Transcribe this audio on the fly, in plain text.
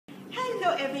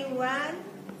Hello everyone,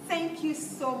 thank you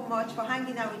so much for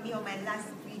hanging out with me on my last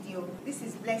video. This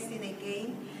is Blessing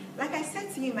again. Like I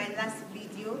said to you in my last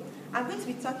video, I'm going to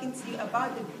be talking to you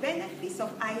about the benefits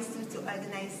of ISO to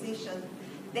organization.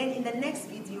 Then in the next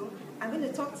video, I'm going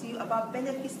to talk to you about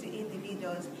benefits to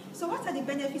individuals. So what are the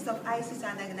benefits of ISO to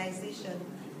an organization?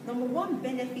 Number one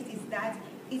benefit is that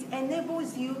it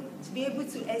enables you to be able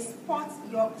to export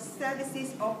your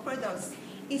services or products.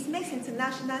 It makes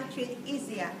international trade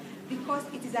easier because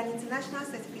it is an international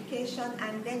certification,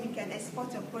 and then you can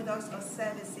export your products or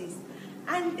services.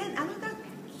 And then another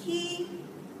key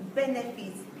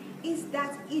benefit is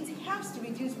that it helps to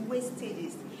reduce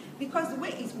wastages, because the way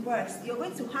it works, you're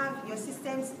going to have your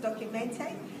systems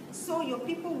documented, so your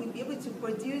people will be able to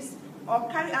produce or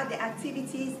carry out their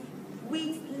activities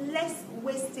with less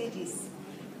wastages.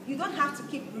 You don't have to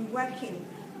keep reworking.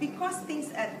 Because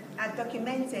things are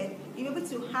documented, you're able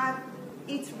to have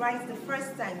it right the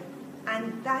first time,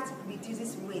 and that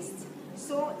reduces waste.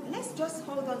 So let's just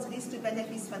hold on to these two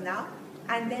benefits for now,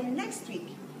 and then next week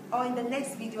or in the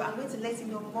next video, I'm going to let you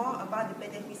know more about the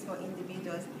benefits for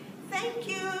individuals. Thank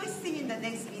you. See you in the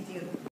next video.